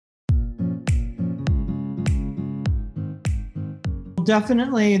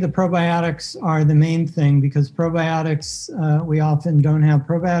Definitely the probiotics are the main thing, because probiotics, we often don't have.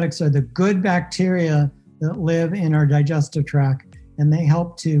 Probiotics are the good bacteria that live in our digestive tract, and they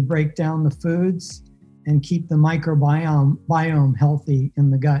help to break down the foods and keep the microbiome healthy in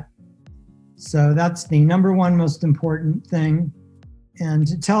the gut. So that's the number one most important thing. And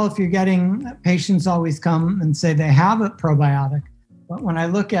to tell if you're getting, patients always come and say they have a probiotic, but when I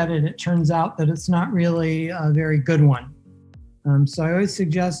look at it, it turns out that it's not really a very good one. So I always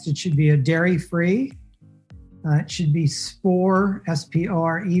suggest it should be a dairy-free. It should be spore,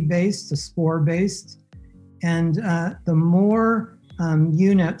 S-P-O-R-E based, a spore based. And the more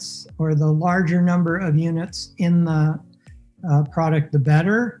units, or the larger number of units in the product, the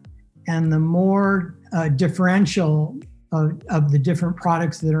better. And the more differential of the different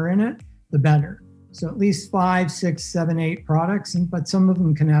products that are in it, the better. So at least 5, 6, 7, 8 products, but some of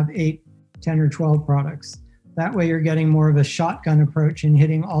them can have 8, 10, or 12 products. That way you're getting more of a shotgun approach and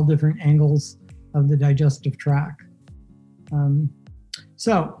hitting all different angles of the digestive tract.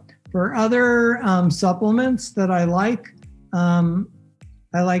 So for other supplements that I like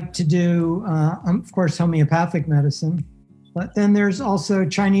to do, of course, homeopathic medicine, but then there's also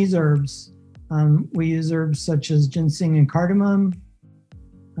Chinese herbs. We use herbs such as ginseng and cardamom.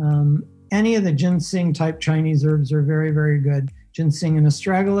 Any of the ginseng type Chinese herbs are very, very good. Ginseng and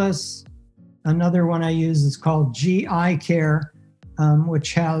astragalus. Another one I use is called GI Care,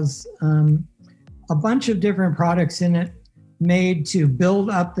 which has a bunch of different products in it made to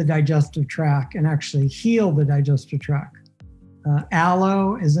build up the digestive tract and actually heal the digestive tract.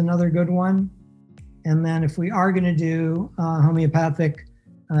 Aloe is another good one. And then if we are going to do homeopathic,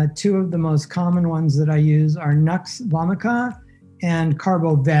 two of the most common ones that I use are Nux vomica and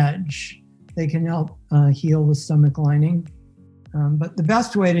Carbo-Veg. They can help heal the stomach lining. But the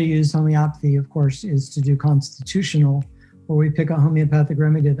best way to use homeopathy, of course, is to do constitutional, where we pick a homeopathic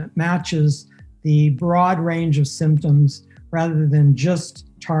remedy that matches the broad range of symptoms rather than just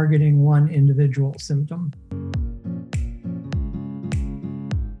targeting one individual symptom.